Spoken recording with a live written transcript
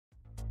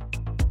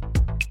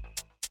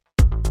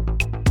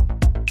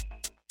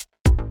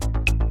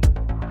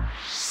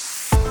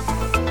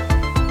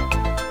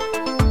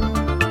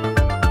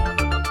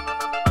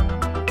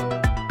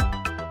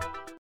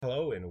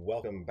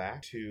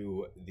back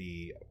to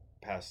the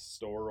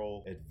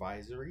Pastoral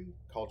Advisory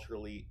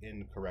Culturally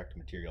Incorrect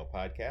Material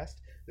podcast.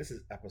 This is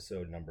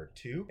episode number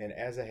 2. And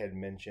as I had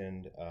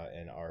mentioned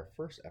in our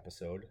first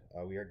episode,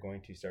 we are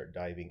going to start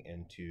diving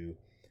into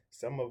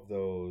some of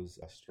those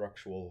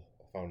structural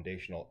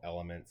foundational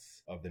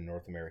elements of the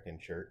North American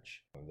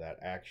church that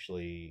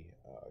actually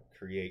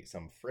create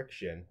some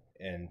friction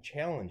and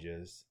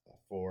challenges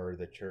for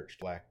the church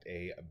to elect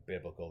a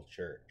biblical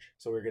church.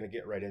 So we're going to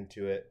get right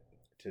into it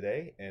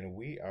today, and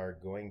we are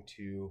going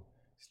to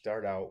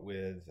start out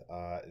with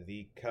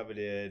the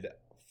coveted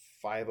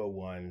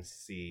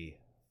 501c3.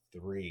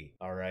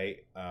 All right.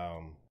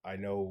 I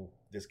know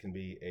this can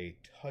be a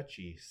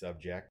touchy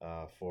subject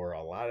for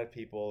a lot of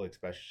people,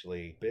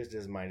 especially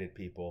business-minded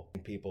people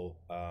and people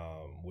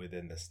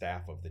within the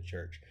staff of the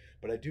church.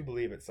 But I do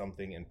believe it's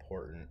something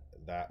important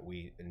that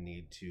we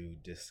need to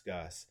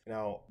discuss.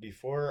 Now,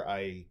 before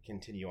I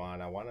continue on,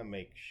 I want to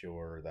make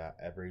sure that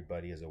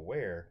everybody is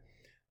aware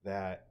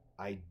that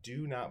I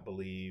do not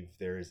believe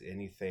there is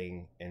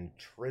anything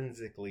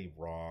intrinsically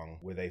wrong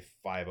with a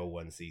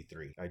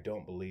 501c3. I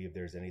don't believe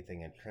there's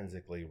anything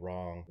intrinsically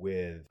wrong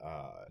with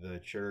the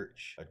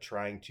church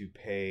trying to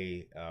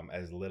pay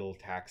as little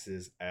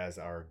taxes as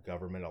our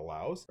government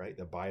allows, right?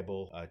 The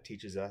Bible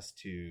teaches us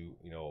to,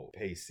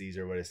 pay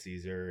Caesar what is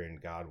Caesar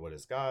and God what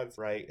is God's,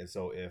 right? And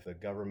so if the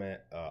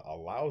government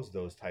allows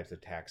those types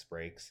of tax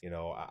breaks,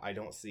 I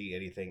don't see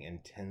anything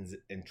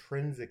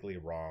intrinsically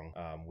wrong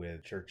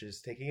with churches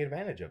taking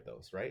advantage of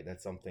those, right?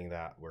 That's something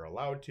that we're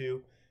allowed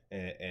to,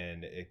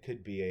 and it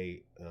could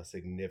be a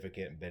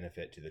significant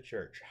benefit to the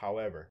church.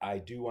 However, I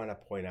do want to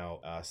point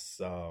out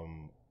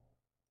some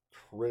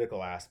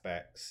critical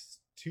aspects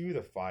to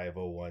the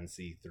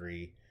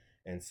 501c3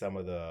 and some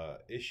of the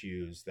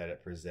issues that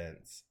it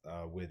presents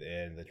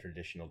within the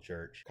traditional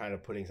church, kind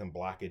of putting some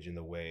blockage in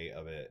the way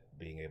of it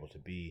being able to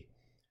be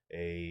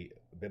a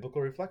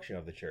biblical reflection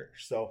of the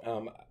church.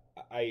 So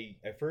I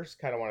first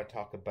kind of want to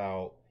talk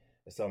about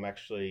some like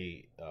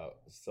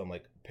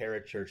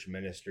parachurch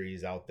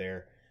ministries out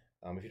there.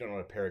 If you don't know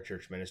what a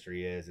parachurch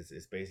ministry is,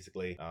 it's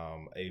basically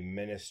a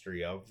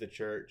ministry of the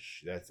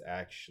church that's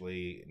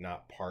actually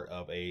not part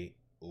of a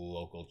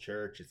local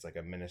church. It's like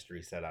a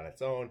ministry set on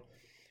its own.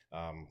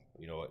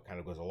 It kind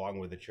of goes along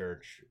with the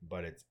church,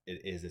 but it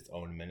is its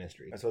own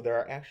ministry. And so there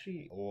are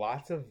actually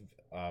lots of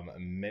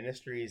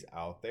ministries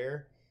out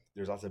there.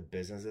 There's lots of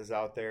businesses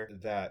out there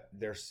that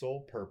their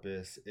sole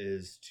purpose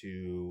is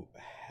to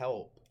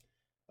help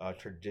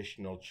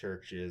traditional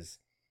churches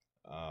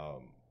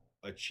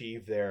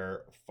achieve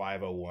their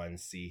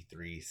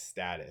 501c3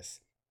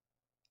 status.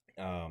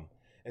 And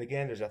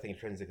again, there's nothing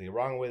intrinsically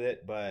wrong with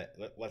it, but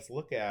let's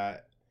look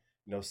at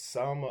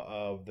some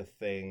of the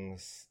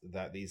things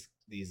that these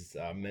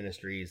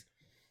ministries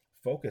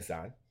focus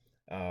on.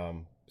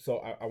 So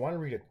I want to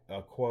read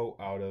a quote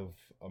out of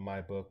my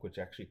book, which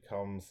actually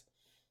comes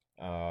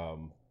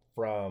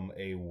from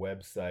a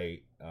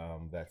website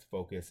that's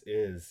focus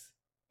is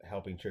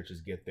helping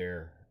churches get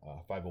their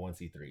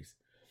 501c3s.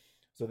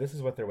 So this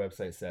is what their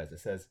website says. It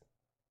says,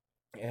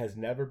 it has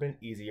never been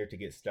easier to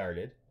get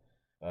started.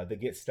 The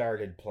Get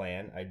Started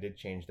plan, I did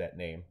change that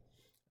name,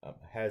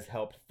 has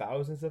helped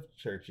thousands of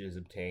churches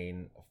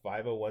obtain a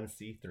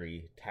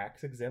 501c3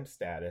 tax-exempt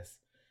status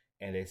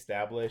and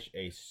establish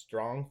a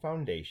strong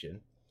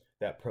foundation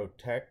that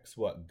protects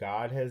what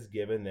God has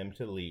given them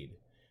to lead.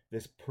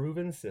 This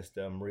proven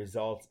system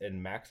results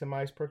in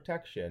maximized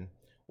protection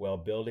while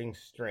building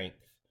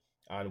strength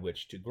on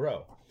which to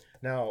grow.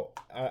 Now,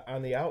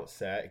 on the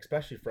outset,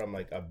 especially from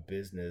like a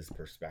business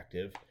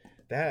perspective,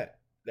 that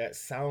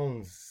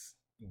sounds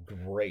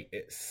great.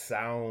 It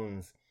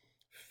sounds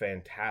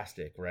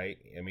fantastic, right?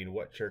 I mean,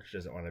 what church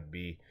doesn't want to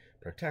be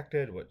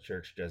protected? What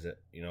church doesn't,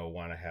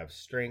 want to have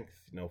strength,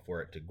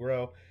 for it to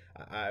grow?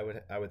 I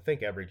would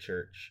think every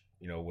church,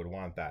 would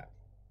want that,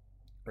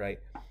 right?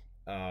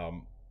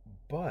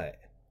 But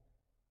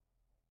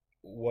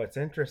what's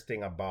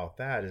interesting about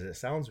that is it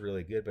sounds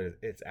really good, but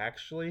it's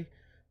actually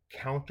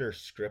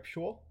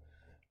counter-scriptural,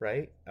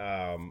 right?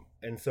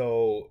 And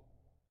so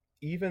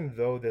even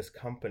though this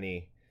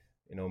company,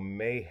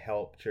 may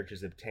help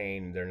churches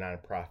obtain their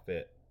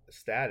nonprofit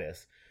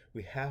status,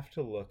 we have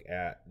to look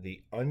at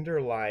the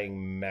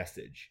underlying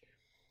message.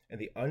 And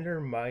the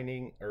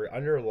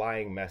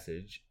underlying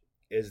message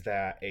is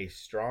that a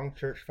strong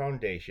church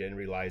foundation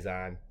relies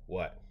on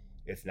what?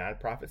 Its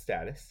nonprofit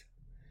status.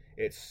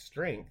 Its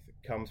strength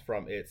comes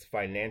from its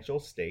financial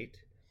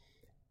state,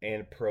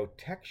 and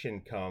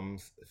protection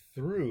comes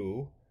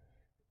through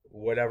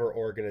whatever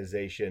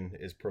organization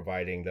is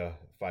providing the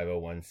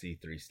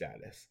 501c3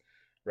 status,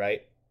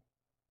 right?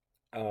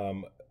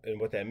 And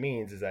what that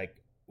means is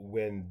like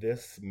when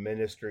this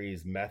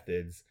ministry's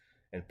methods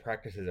and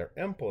practices are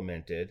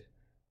implemented,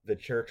 the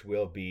church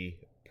will be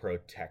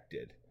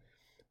protected.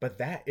 But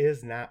that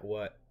is not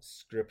what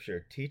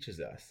Scripture teaches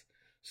us.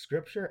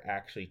 Scripture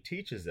actually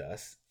teaches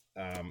us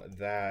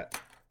that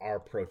our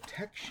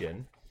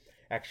protection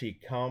actually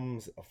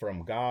comes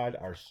from God.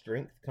 Our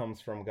strength comes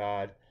from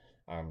God.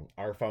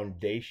 Our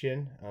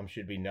foundation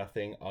should be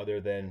nothing other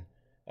than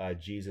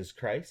Jesus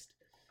Christ,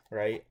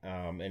 right?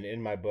 And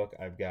in my book,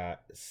 I've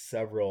got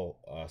several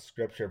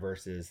scripture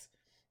verses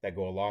that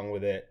go along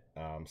with it.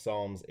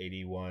 Psalms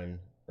 81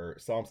 or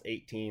Psalms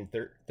 18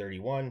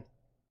 31,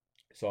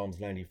 Psalms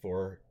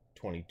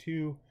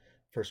 94:22,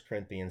 1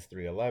 Corinthians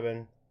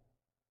 3:11,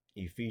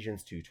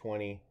 Ephesians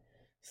 2:20,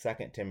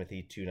 2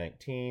 Timothy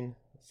 2:19,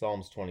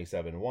 Psalms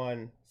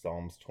 27:1,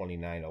 Psalms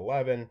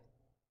 29:11,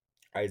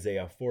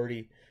 Isaiah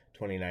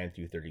 40:29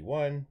 through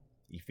 31,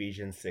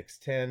 Ephesians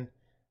 6:10,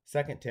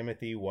 2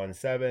 Timothy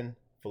 1:7,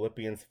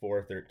 Philippians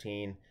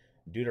 4:13,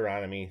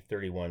 Deuteronomy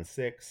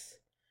 31:6,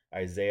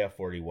 Isaiah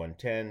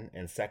 41:10,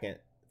 and 2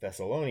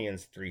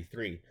 Thessalonians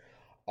 3:3.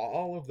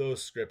 All of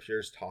those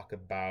scriptures talk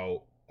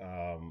about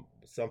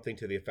something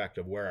to the effect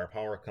of where our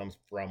power comes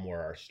from,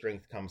 where our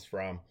strength comes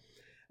from,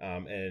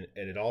 and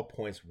it all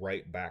points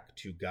right back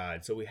to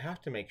God. So we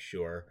have to make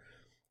sure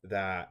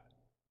that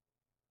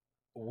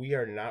we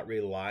are not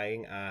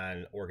relying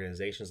on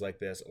organizations like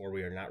this, or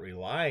we are not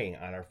relying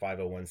on our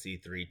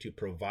 501c3 to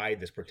provide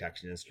this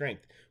protection and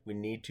strength. We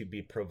need to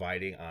be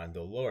providing on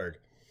the Lord.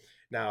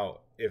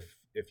 Now, if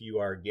you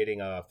are getting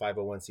a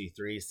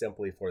 501c3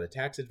 simply for the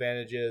tax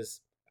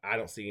advantages, I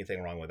don't see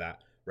anything wrong with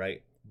that,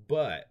 right?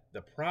 But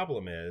the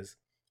problem is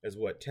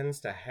what tends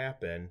to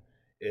happen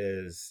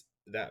is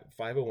that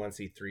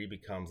 501c3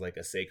 becomes like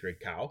a sacred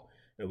cow,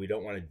 and we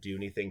don't want to do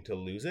anything to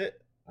lose it.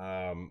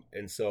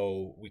 And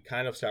so we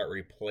kind of start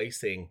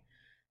replacing,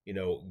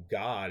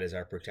 God as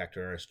our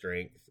protector and our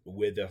strength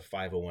with a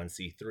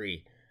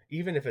 501c3,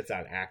 even if it's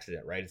on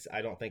accident, right?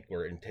 I don't think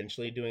we're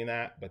intentionally doing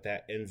that, but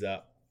that ends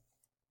up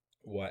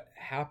what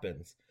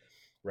happens,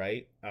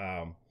 right?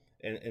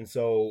 And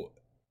so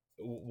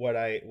what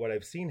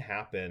I've seen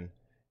happen,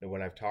 and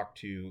when I've talked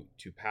to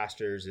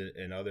pastors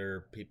and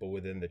other people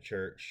within the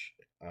church,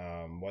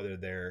 whether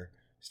they're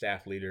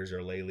staff leaders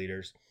or lay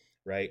leaders,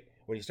 right?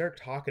 When you start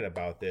talking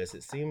about this,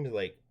 it seems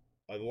like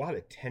a lot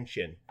of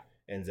tension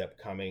ends up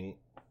coming,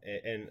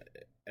 and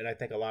and I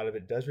think a lot of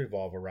it does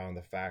revolve around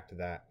the fact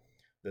that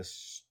the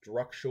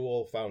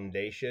structural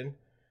foundation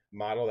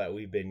model that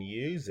we've been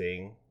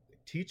using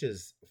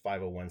teaches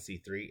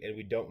 501c3, and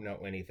we don't know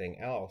anything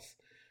else,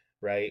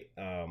 right?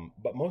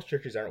 But most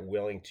churches aren't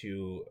willing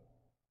to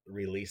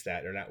release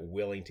that. They're not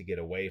willing to get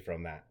away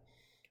from that.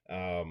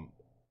 Um,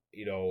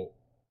 you know,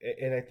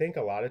 and I think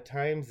a lot of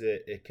times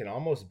it can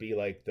almost be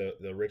like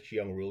the rich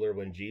young ruler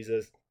when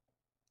Jesus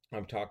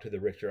talked to the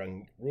rich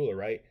young ruler,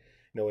 right?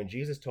 When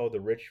Jesus told the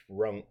rich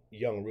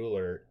young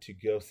ruler to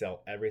go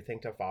sell everything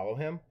to follow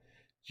him,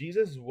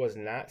 Jesus was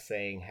not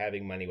saying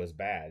having money was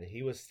bad.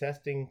 He was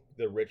testing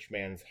the rich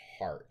man's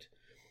heart,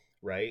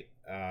 right?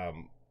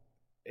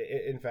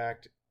 In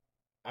fact,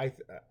 I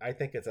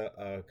think it's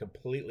a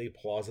completely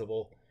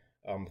plausible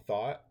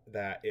thought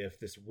that if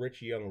this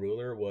rich young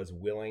ruler was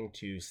willing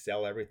to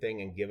sell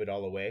everything and give it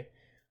all away,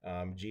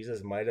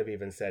 Jesus might have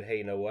even said, "Hey,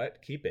 you know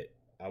what? Keep it.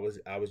 I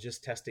was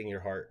just testing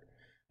your heart,"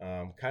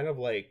 kind of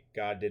like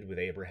God did with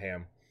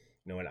Abraham,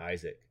 and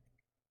Isaac.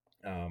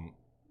 Um,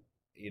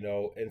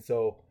 and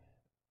so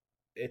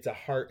it's a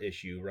heart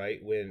issue,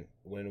 right?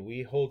 When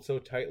we hold so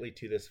tightly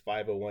to this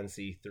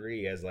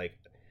 501c3 as like,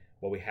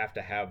 well, we have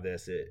to have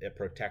this. It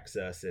protects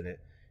us, and it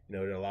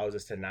allows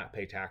us to not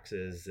pay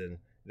taxes, and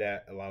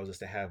that allows us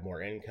to have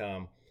more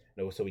income.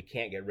 So we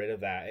can't get rid of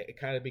that. It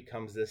kind of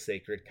becomes this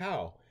sacred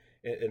cow,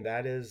 and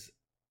that is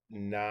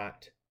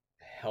not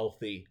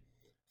healthy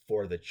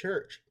for the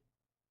church,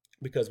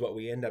 because what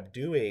we end up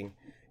doing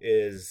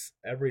is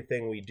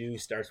everything we do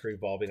starts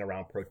revolving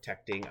around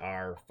protecting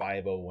our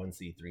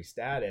 501c3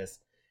 status,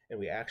 and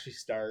we actually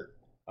start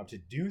to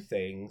do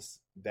things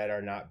that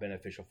are not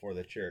beneficial for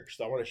the church.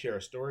 So I want to share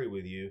a story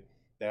with you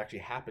that actually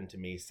happened to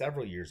me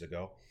several years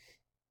ago,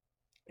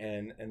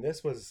 and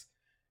this was,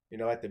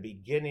 at the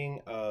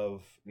beginning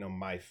of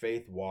my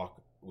faith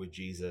walk with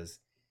Jesus.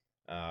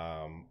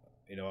 I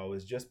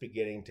was just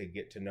beginning to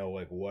get to know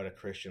like what a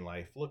Christian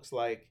life looks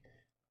like.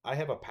 I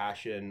have a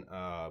passion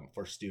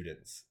for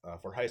students,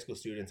 for high school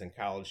students and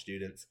college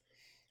students.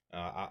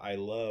 I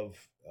love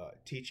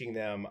teaching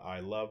them. I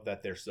love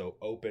that they're so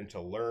open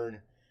to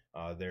learn.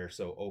 They're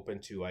so open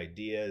to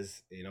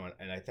ideas,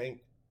 and I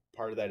think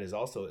part of that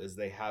is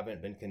they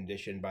haven't been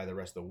conditioned by the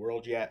rest of the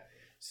world yet.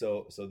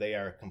 So they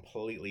are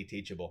completely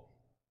teachable.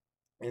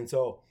 And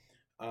so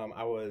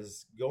I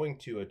was going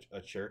to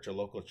a church, a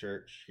local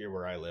church here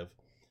where I live,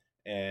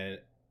 and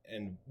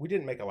we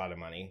didn't make a lot of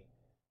money.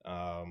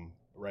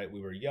 Right,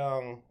 we were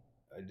young.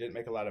 I didn't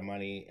make a lot of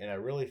money, and I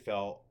really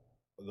felt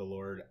the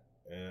Lord,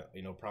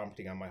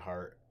 prompting on my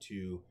heart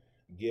to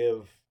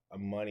give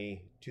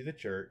money to the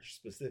church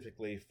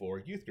specifically for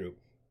youth group.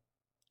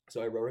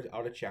 So I wrote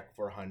out a check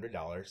for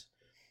 $100,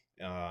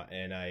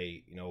 and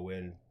I,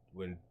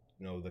 when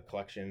the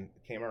collection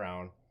came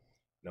around,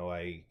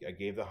 I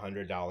gave the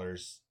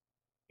 $100,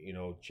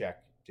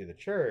 check to the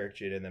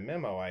church, and in the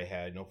memo I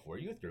had for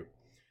youth group.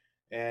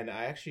 And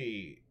I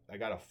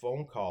got a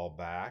phone call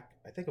back.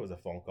 I think it was a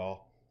phone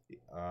call.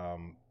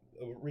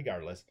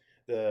 Regardless,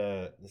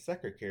 the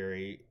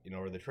secretary,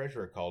 or the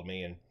treasurer called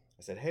me, and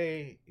I said,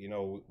 "Hey,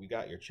 we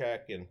got your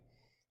check, and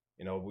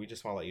We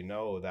just want to let you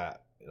know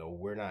that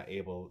we're not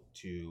able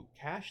to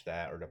cash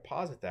that or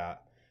deposit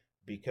that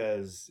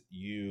because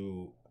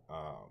you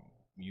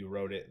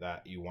wrote it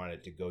that you want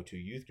it to go to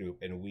youth group,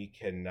 and we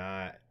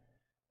cannot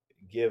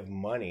give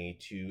money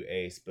to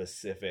a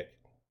specific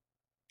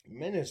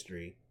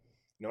ministry.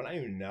 And I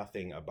knew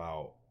nothing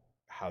about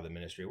how the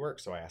ministry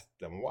works, so I asked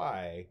them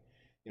why.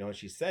 And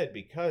she said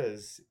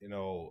because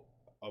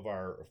of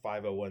our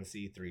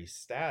 501c3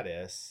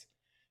 status,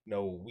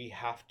 we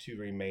have to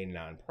remain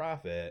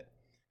nonprofit.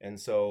 And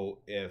so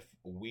if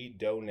we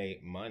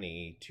donate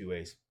money to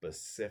a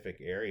specific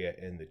area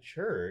in the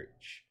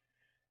church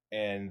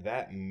and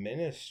that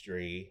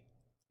ministry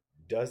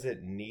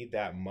doesn't need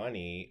that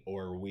money,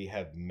 or we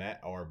have met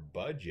our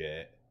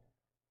budget,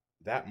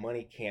 that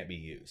money can't be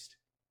used.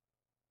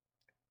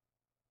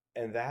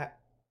 And that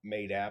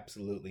made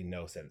absolutely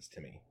no sense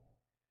to me.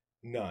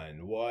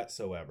 None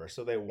whatsoever.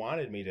 So they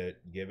wanted me to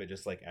give it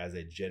just like as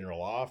a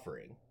general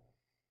offering.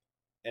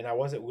 And I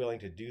wasn't willing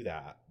to do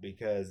that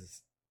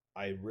because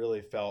I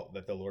really felt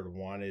that the Lord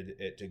wanted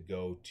it to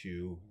go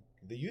to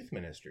the youth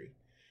ministry.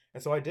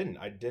 And so I didn't.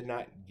 I did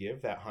not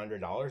give that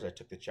 $100. I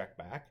took the check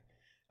back.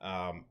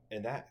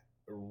 And that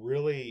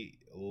really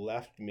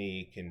left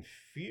me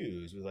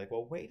confused. It was like,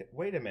 well,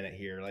 wait a minute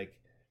here. Like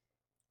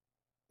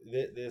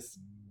this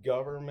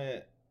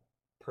government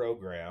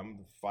program,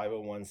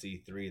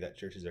 501c3 that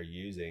churches are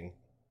using,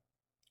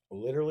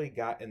 literally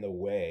got in the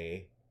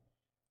way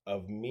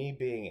of me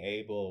being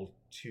able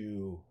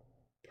to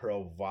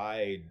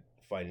provide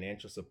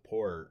financial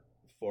support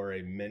for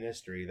a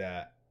ministry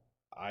that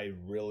I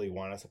really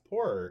want to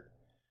support.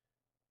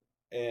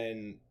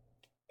 And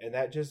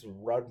that just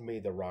rubbed me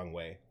the wrong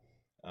way.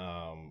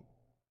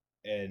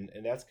 And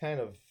that's kind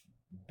of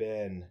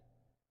been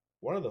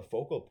one of the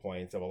focal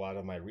points of a lot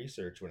of my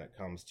research when it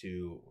comes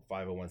to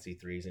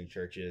 501c3s in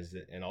churches,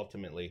 and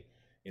ultimately,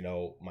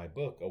 my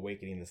book,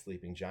 Awakening the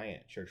Sleeping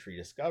Giant, Church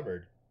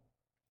Rediscovered,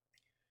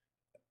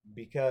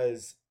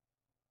 because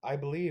I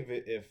believe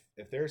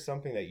if there's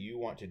something that you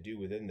want to do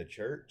within the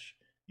church,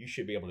 you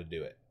should be able to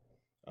do it.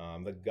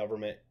 The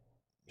government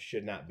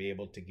should not be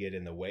able to get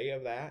in the way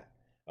of that.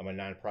 A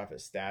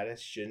nonprofit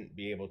status shouldn't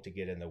be able to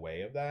get in the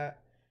way of that.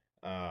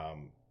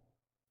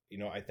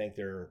 I think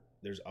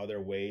there's other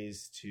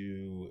ways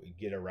to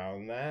get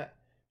around that,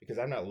 because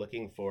I'm not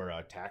looking for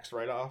a tax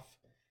write-off.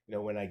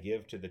 When I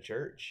give to the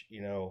church,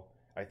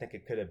 I think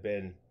it could have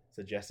been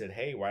suggested,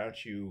 hey, why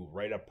don't you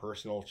write a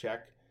personal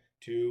check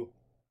to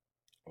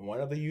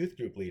one of the youth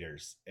group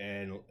leaders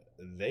and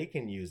they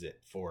can use it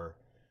for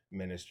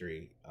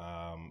ministry.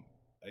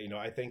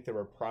 I think there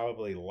were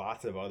probably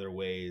lots of other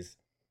ways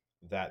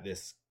that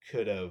this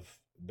could have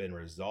been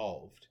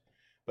resolved.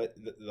 But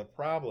the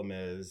problem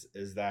is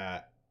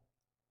that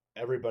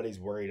everybody's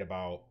worried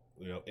about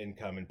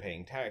income and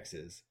paying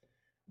taxes.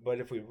 But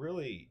if we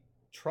really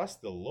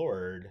trust the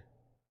Lord,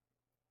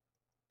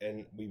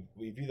 and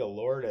we view the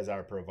Lord as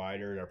our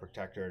provider and our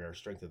protector and our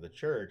strength of the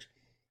church,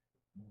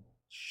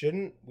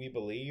 shouldn't we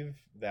believe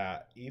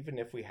that even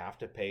if we have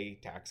to pay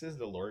taxes,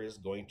 the Lord is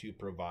going to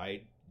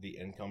provide the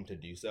income to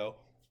do so?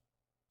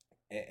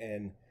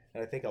 And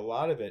I think a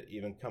lot of it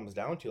even comes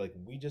down to, like,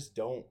 we just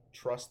don't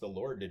trust the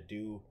Lord to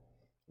do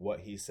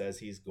what he says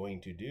he's going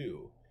to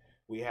do.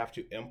 We have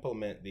to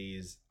implement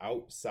these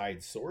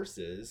outside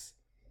sources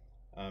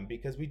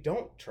because we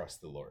don't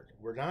trust the Lord.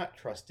 We're not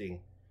trusting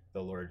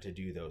the Lord to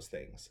do those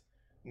things.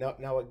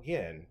 Now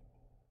again,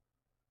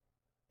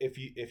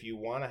 if you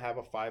want to have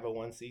a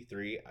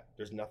 501c3,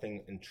 there's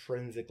nothing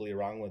intrinsically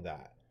wrong with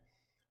that.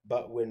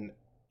 But when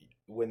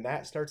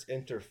that starts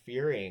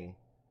interfering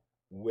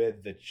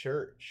with the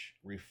church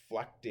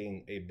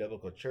reflecting a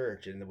biblical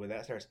church, and when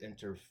that starts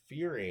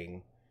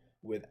interfering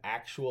with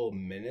actual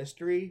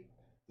ministry,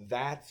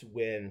 that's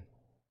when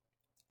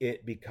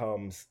it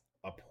becomes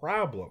a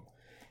problem.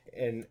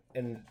 And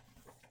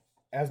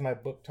as my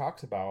book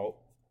talks about,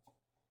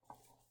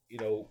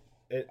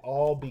 it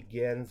all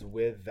begins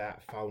with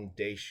that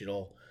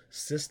foundational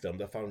system,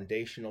 the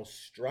foundational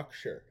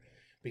structure.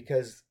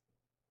 Because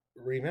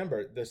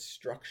remember, the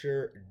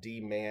structure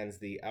demands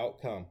the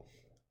outcome.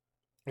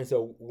 And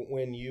so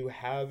when you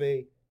have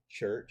a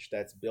church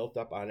that's built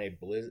up on a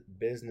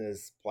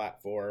business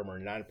platform or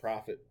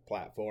nonprofit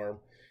platform,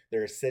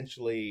 they're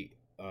essentially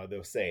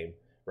the same,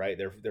 right?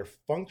 They're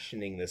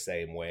functioning the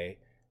same way.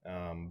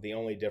 The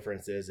only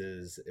difference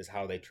is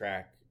how they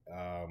track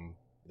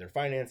their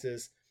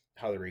finances,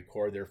 how they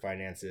record their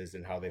finances,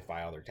 and how they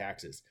file their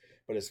taxes.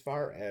 But as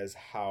far as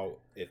how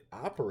it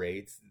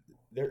operates,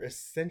 they're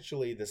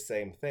essentially the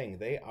same thing.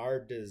 They are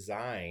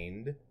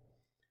designed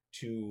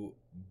to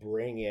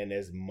bring in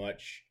as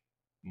much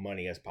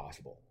money as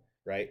possible,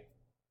 right?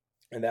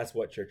 And that's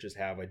what churches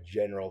have a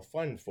general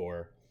fund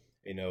for,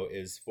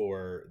 is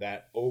for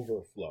that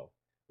overflow,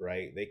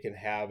 right? They can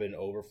have an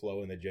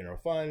overflow in the general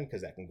fund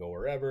because that can go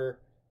wherever.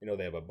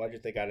 They have a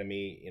budget they got to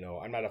meet.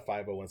 I'm not a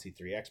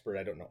 501c3 expert.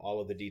 I don't know all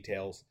of the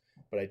details,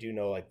 but I do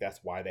know, like,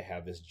 that's why they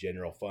have this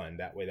general fund.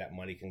 That way that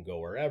money can go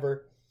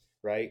wherever,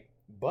 right?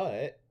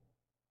 But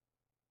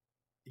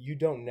you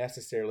don't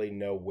necessarily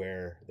know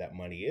where that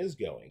money is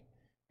going,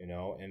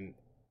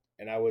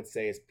 and I would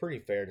say it's pretty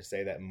fair to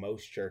say that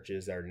most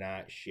churches are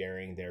not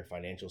sharing their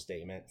financial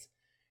statements,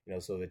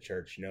 so the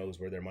church knows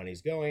where their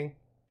money's going.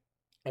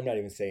 I'm not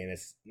even saying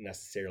it's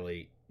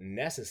necessarily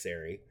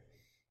necessary,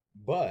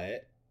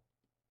 but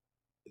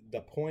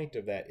the point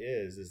of that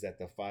is that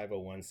the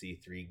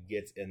 501c3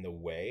 gets in the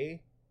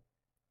way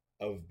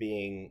of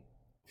being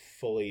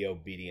fully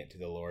obedient to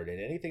the Lord. And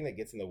anything that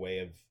gets in the way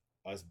of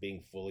us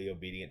being fully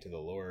obedient to the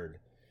Lord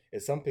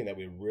is something that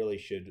we really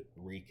should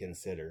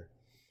reconsider.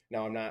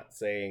 Now, I'm not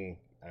saying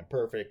I'm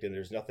perfect and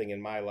there's nothing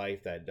in my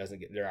life that doesn't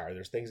get,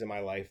 there's things in my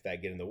life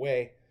that get in the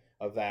way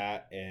of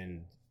that.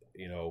 And,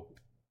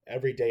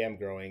 every day I'm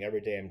growing,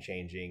 every day I'm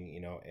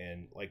changing,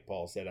 and like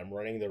Paul said, I'm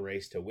running the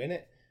race to win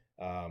it.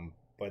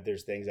 But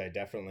there's things I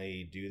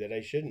definitely do that I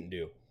shouldn't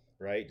do,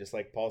 right? Just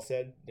like Paul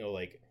said,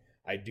 like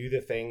I do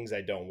the things I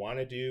don't want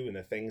to do, and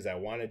the things I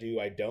want to do,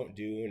 I don't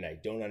do, and I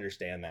don't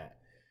understand that.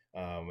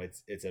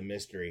 It's a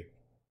mystery.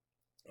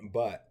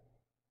 But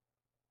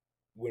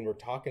when we're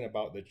talking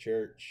about the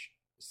church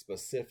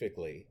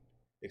specifically,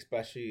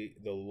 especially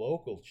the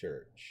local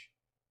church,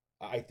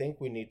 I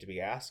think we need to be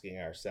asking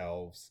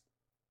ourselves,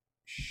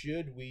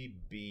 should we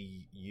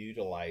be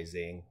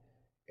utilizing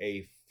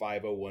a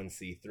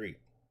 501c3?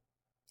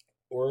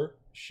 Or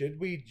should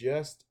we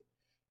just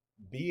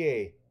be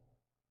a,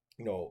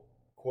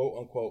 quote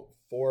unquote,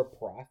 for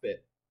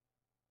profit,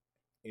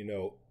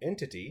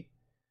 entity,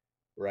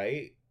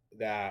 right?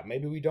 That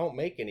maybe we don't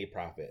make any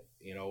profit,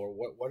 or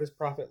what does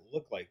profit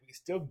look like? We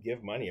still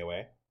give money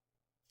away,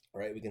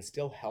 right? We can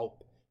still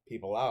help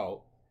people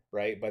out,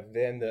 right? But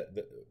then the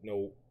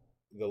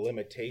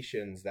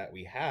limitations that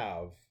we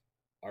have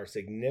are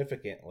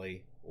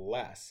significantly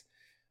less,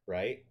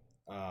 right?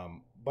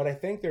 But I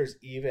think there's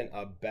even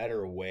a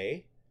better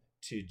way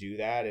to do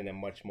that in a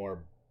much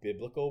more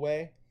biblical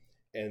way,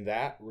 and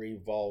that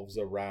revolves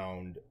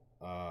around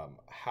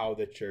how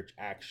the church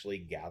actually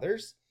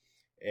gathers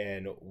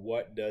and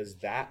what does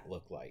that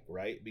look like,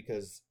 right?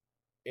 Because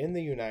in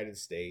the United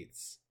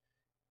States,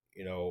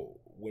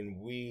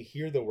 when we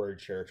hear the word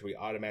church, we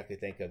automatically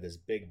think of this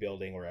big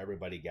building where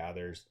everybody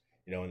gathers,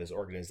 in this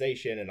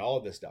organization and all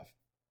of this stuff.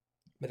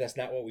 But that's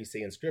not what we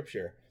see in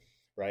Scripture,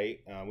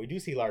 right? We do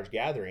see large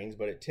gatherings,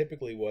 but it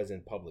typically was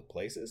in public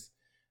places,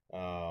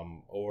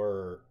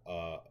 or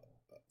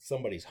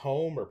somebody's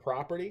home or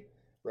property,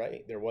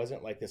 right? There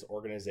wasn't like this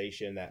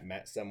organization that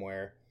met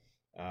somewhere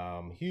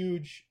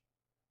huge,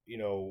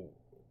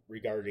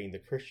 regarding the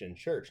Christian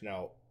church.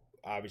 Now,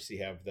 obviously,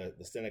 you have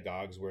the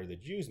synagogues where the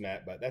Jews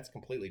met, but that's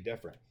completely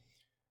different,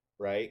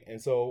 right?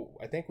 And so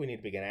I think we need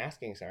to begin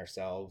asking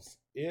ourselves,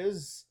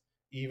 is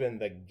even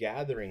the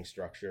gathering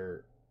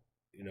structure,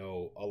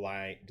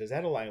 does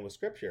that align with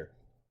Scripture?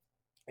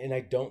 And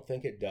I don't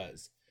think it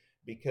does,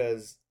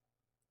 because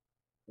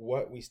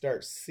what we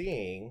start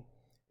seeing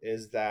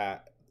is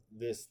that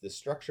the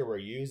structure we're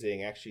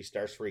using actually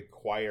starts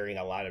requiring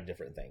a lot of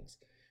different things,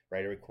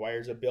 right? It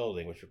requires a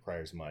building, which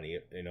requires money.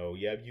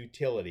 You have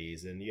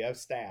utilities and you have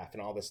staff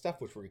and all this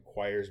stuff, which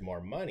requires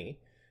more money,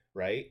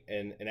 right?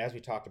 And as we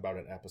talked about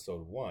in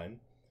episode 1,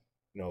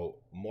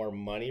 more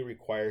money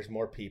requires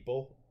more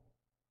people.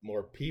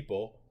 More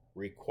people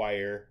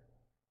require,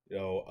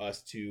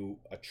 us to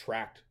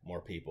attract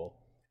more people.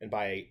 And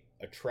by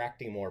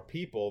attracting more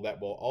people, that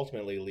will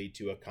ultimately lead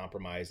to a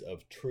compromise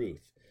of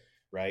truth,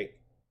 right?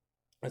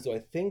 And so I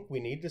think we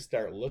need to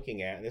start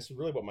looking at, and this is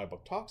really what my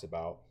book talks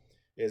about,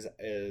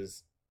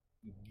 is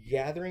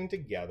gathering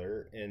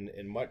together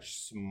in much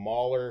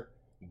smaller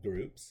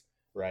groups,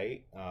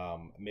 right?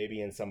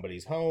 Maybe in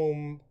somebody's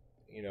home,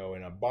 in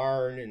a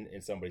barn,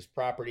 in somebody's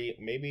property.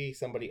 Maybe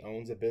somebody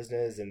owns a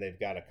business and they've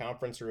got a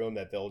conference room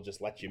that they'll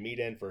just let you meet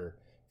in for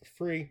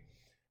free,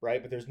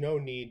 right? But there's no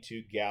need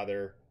to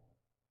gather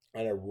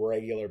on a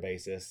regular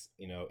basis,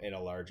 in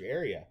a large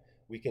area.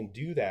 We can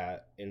do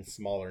that in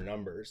smaller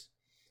numbers,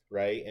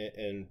 right?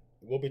 And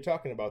we'll be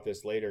talking about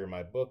this later in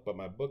my book, but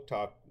my book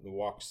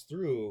walks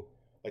through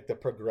like the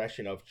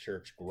progression of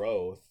church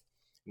growth,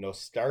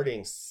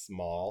 starting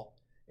small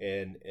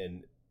and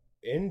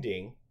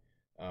ending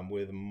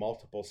with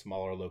multiple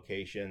smaller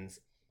locations,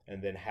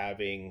 and then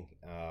having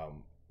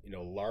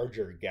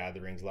larger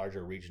gatherings,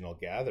 larger regional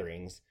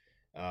gatherings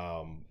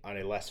on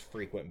a less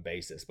frequent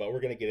basis. But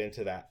we're going to get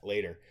into that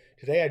later.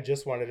 Today, I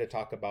just wanted to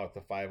talk about the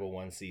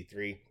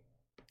 501c3.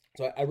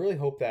 So I really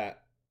hope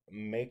that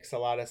makes a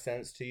lot of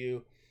sense to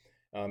you.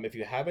 If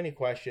you have any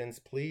questions,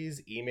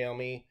 please email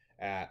me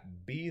at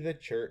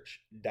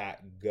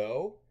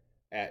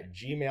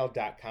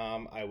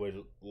bethechurch.go@gmail.com. I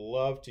would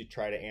love to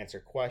try to answer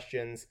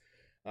questions.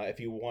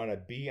 If you want to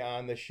be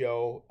on the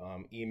show,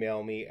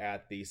 email me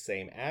at the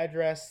same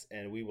address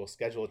and we will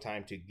schedule a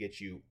time to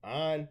get you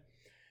on.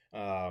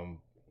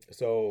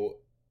 So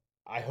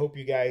I hope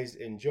you guys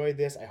enjoyed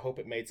this. I hope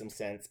it made some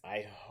sense.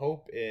 I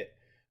hope it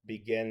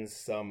begins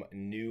some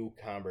new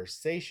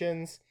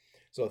conversations.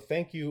 So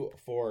thank you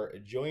for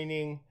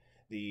joining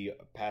the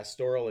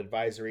Pastoral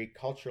Advisory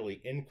Culturally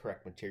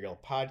Incorrect Material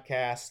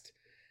podcast.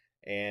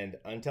 And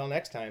until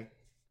next time.